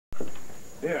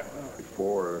Yeah.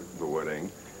 Before the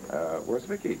wedding. Where's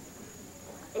Viki?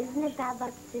 Isn't it bad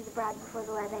luck to see the bride before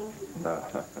the wedding? No,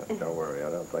 don't worry. I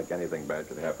don't think anything bad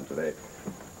could happen today.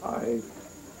 I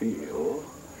feel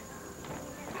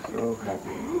so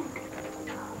happy.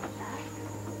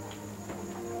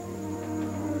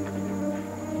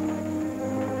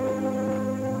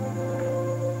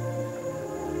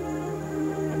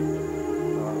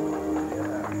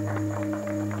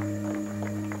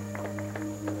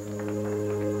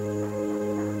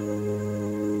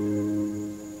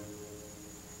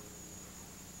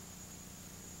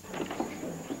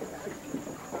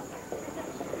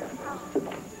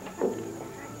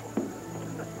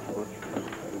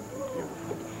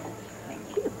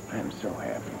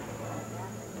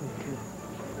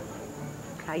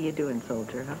 How you doing,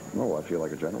 soldier, huh? Oh, I feel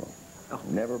like a general. Oh.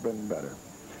 Never been better.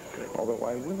 Good. Although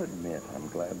I will admit, I'm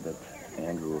glad that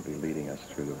Andrew will be leading us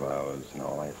through the vows, and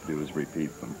all I have to do is repeat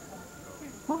them.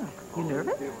 Why? You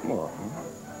nervous? Well,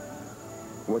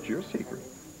 what's your secret?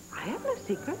 I have no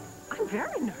secret. I'm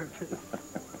very nervous.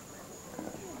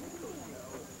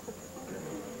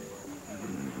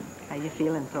 How you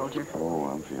feeling, soldier? Oh,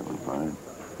 I'm feeling fine.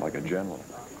 Like a general.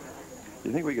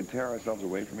 You think we could tear ourselves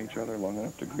away from each other long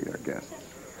enough to greet our guests?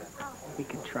 We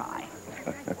can try.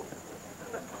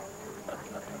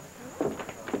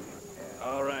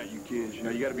 All right, you kids. You know,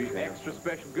 you got to be extra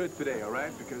special good today, all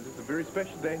right? Because it's a very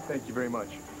special day. Thank you very much.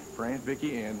 For Aunt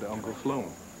Viki and Uncle Sloan.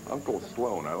 Uncle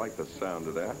Sloan, I like the sound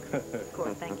of that. Of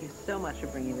course, thank you so much for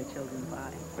bringing the children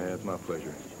by. Yeah, it's my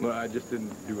pleasure. No, I just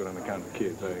didn't do it on account of the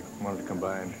kids. I wanted to come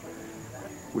by and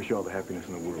wish you all the happiness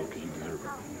in the world because you deserve it.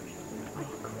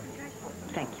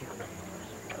 Thank you.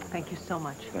 Thank you so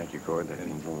much. Thank you, Cord. That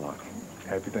means a lot.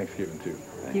 Happy Thanksgiving, too.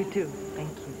 You too.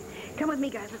 Thank you. Come with me,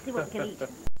 guys. Let's see what we can eat.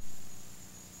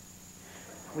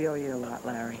 We owe you a lot,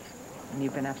 Larry. And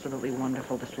you've been absolutely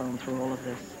wonderful to Sloan through all of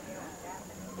this.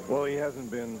 Well, he hasn't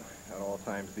been, at all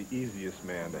times, the easiest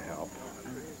man to help.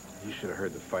 You should have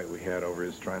heard the fight we had over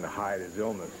his trying to hide his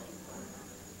illness.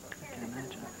 I can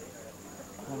imagine.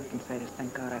 All I can say is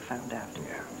thank God I found out.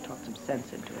 Yeah. Talked some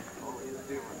sense into it.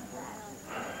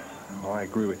 Well, I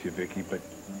agree with you, Viki, but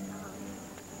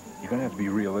you're going to have to be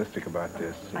realistic about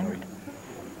this.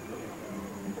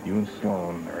 You and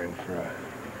Sloan are in for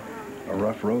a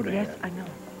rough road ahead. Yes, I know.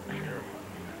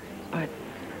 But,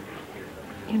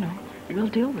 you know, we'll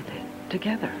deal with it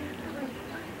together.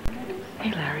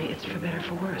 Hey, Larry, it's for better or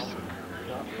for worse.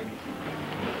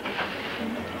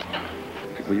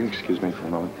 Will you excuse me for a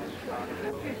moment?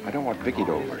 I don't want Viki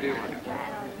to overhear.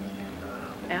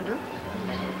 Andrew?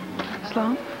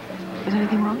 Sloan? Is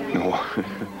anything wrong? No.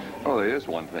 Oh, there is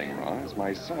one thing wrong. It's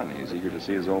my son. He's eager to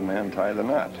see his old man tie the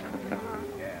knot.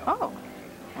 Oh.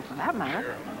 Well, for that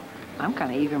matter, I'm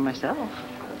kind of eager myself.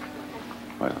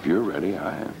 Well, if you're ready,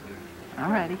 I am.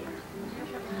 I'm ready.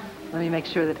 Let me make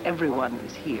sure that everyone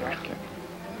is here. Okay.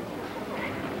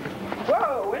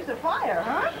 Whoa, where's the fire,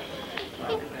 huh?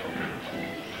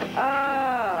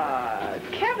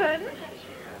 Kevin?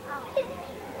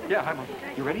 Yeah, hi, Mom.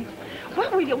 You ready?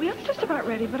 Well, we're just about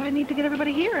ready, but I need to get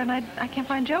everybody here, and I can't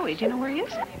find Joey. Do you know where he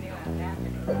is?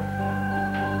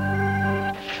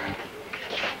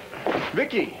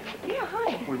 Viki! Yeah,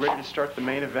 hi. We ready to start the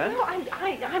main event? Well,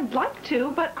 I'd like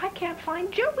to, but I can't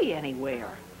find Joey anywhere.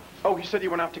 Oh, he said he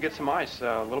went out to get some ice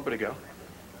a little bit ago.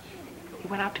 He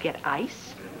went out to get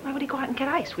ice? Why would he go out and get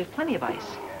ice? We have plenty of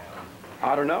ice.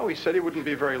 I don't know. He said he wouldn't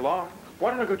be very long.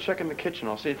 Why don't I go check in the kitchen?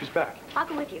 I'll see if he's back. I'll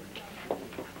go with you.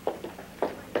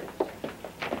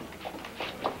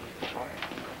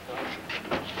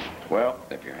 Well,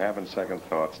 if you're having second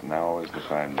thoughts, now is the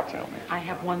time to tell me. I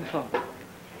have one thought.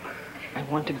 I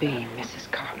want to be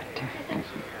Mrs. Carpenter.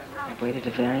 I've waited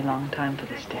a very long time for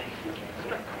this day.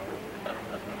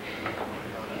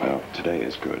 Well, today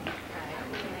is good.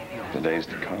 The days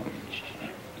to come.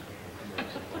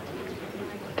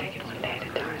 We'll take it one day at a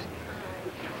time.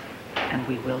 And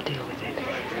we will deal with it.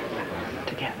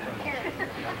 Together.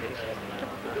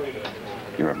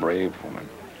 You're a brave woman.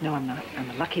 No, I'm not. I'm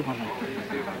a lucky woman.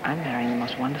 I'm marrying the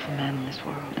most wonderful man in this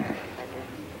world.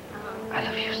 I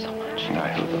love you so much.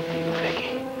 I love you,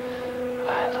 Viki.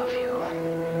 I love you.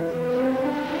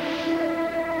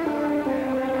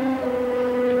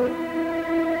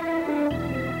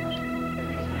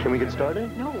 Can we get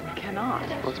started? No, we cannot.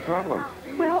 What's the problem?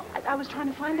 Well, I was trying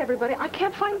to find everybody. I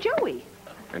can't find Joey.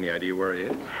 Any idea where he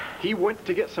is? He went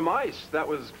to get some ice. That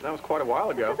was quite a while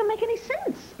It ago. doesn't make any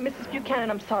sense. Mrs. Buchanan,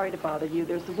 I'm sorry to bother you.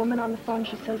 There's a woman on the phone.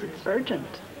 She says it's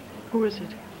urgent. Who is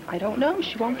it? I don't know.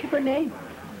 She won't give her name.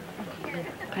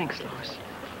 Thanks, Lois.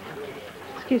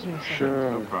 Excuse me a second.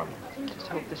 Sure. No problem. Just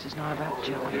hope this is not about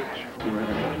Joey.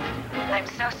 I'm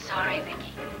so sorry,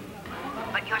 Viki.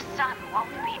 But your son won't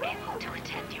be able to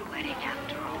attend your wedding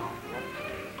after all.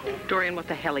 Dorian, what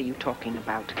the hell are you talking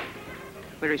about?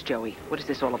 Where is Joey? What is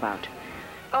this all about?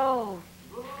 Oh,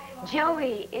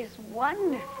 Joey is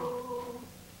wonderful.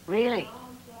 Really.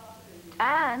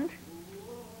 And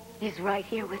he's right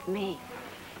here with me.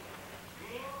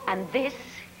 And this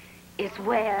is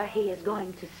where he is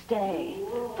going to stay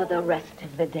for the rest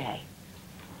of the day.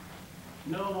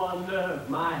 No wonder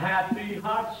my happy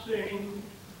heart sings.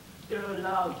 Your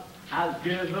love has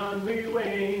given me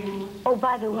wings. Oh,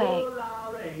 by the way,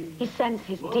 he sends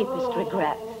his deepest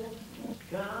regrets.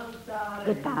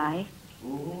 Goodbye.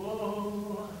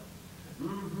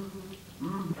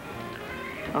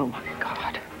 Oh, my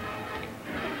God.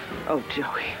 Oh,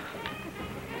 Joey.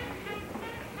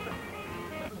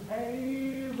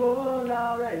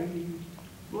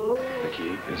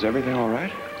 Viki, is everything all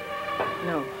right?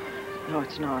 No. No,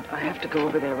 it's not. I have to go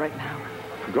over there right now.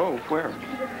 Go? Where?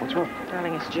 What's wrong?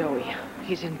 Darling, it's Joey.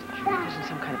 He's in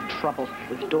some kind of trouble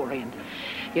with Dorian.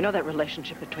 You know that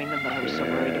relationship between them that I was so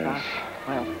worried about?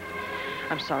 Well,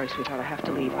 I'm sorry, sweetheart. I have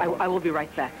to leave. I will be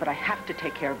right back, but I have to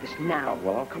take care of this now.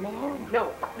 Well, I'll come along.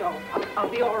 No. I'll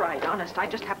be all right, honest. I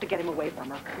just have to get him away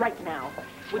from her right now.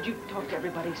 Would you talk to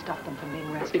everybody, stop them from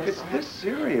being restless? If it's this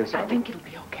serious, I think it'll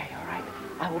be okay, all right?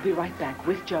 I will be right back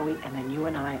with Joey, and then you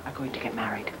and I are going to get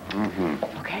married.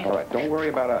 Mm-hmm. Okay? All right, don't worry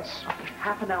about us. Okay,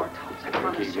 half an hour tops, I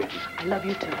promise you. Viki. I love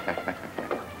you, too.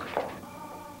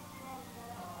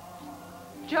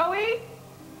 Joey?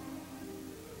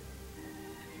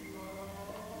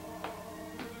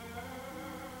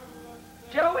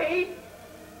 Joey?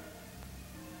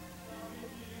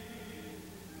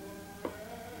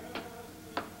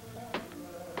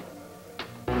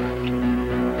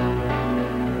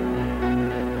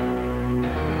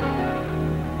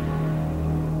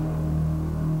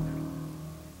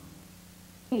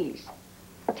 Please,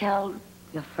 tell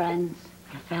your friends,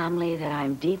 your family that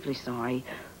I'm deeply sorry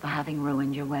for having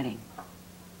ruined your wedding.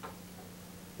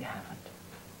 You haven't.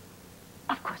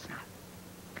 Of course not.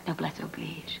 Noblesse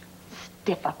oblige.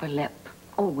 Stiff upper lip.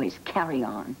 Always carry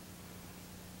on.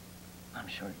 I'm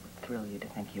sure it would thrill you to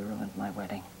think you ruined my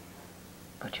wedding.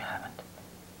 But you haven't.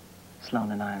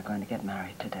 Sloan and I are going to get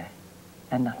married today.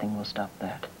 And nothing will stop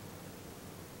that.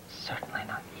 Certainly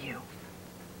not you.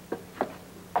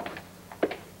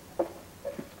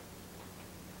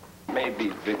 Maybe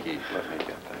Viki. Let me get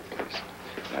that, please.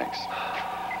 Thanks.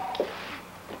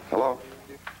 Hello?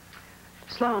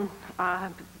 Sloan,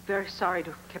 I'm very sorry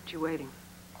to have kept you waiting.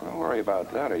 Don't worry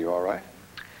about that. Are you all right?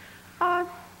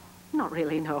 Not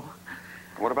really, no.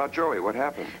 What about Joey? What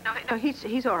happened? No,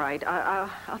 he's all right.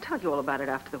 I'll tell you all about it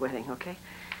after the wedding, okay?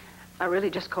 I really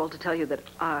just called to tell you that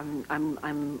I'm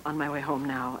on my way home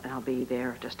now, and I'll be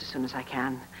there just as soon as I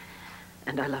can.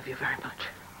 And I love you very much.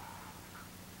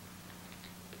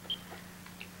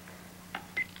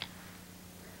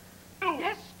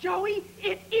 Yes, Joey,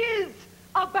 it is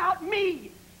about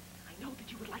me. I know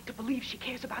that you would like to believe she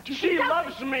cares about you. She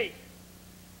loves me.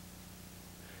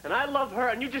 And I love her,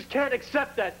 and you just can't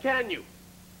accept that, can you?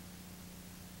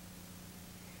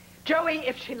 Joey,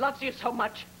 if she loves you so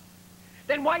much,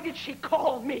 then why did she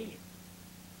call me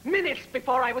minutes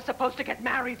before I was supposed to get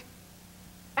married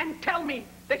and tell me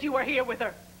that you were here with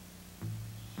her?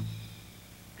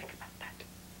 Think about that.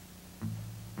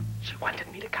 She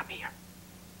wanted me to come here.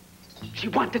 She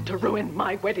wanted to ruin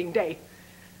my wedding day.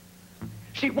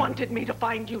 She wanted me to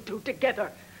find you two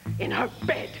together in her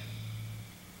bed.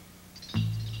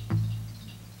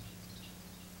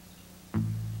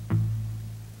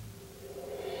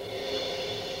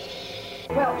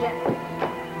 Well, Jen.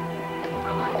 Oh,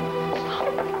 God. Stop.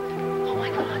 Oh, my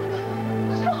God.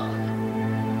 Stop.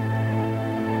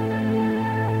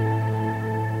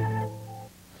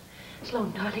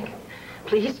 Sloan, darling,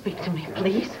 please speak to me,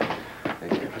 please.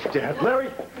 Dad, Larry!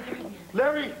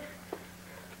 Larry!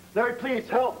 Larry, please,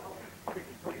 help!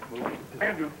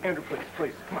 Andrew,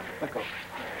 please, come on, let go.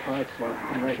 All right, Sloan,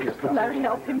 I'm right here. Larry,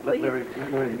 help him, please. Larry,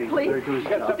 Please. do his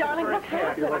Darling, what's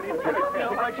happened?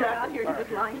 No, my child, here, he's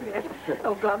just lying there.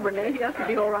 Oh, God, Renee, he has to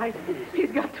be all right.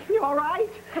 He's got to be all right.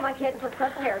 Come on, kids, let's go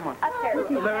upstairs. Upstairs.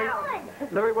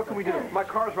 Larry, what can we do? My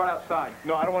car's right outside.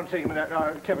 No, I don't want to take him in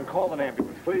that. Kevin, call an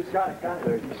ambulance. Please, got it.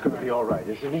 Larry, he's going to be all right,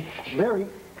 isn't he? Larry.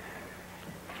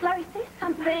 Larry, say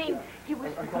something. He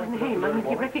whispered my name. I mean,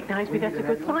 he recognized me. That's a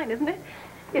good sign, isn't it?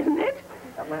 Isn't it?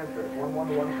 Atlanta,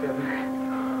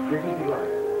 1117. Dignity Line.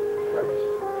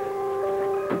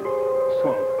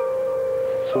 Sloan.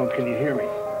 Sloan, can you hear me?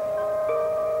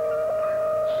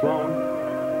 Sloan?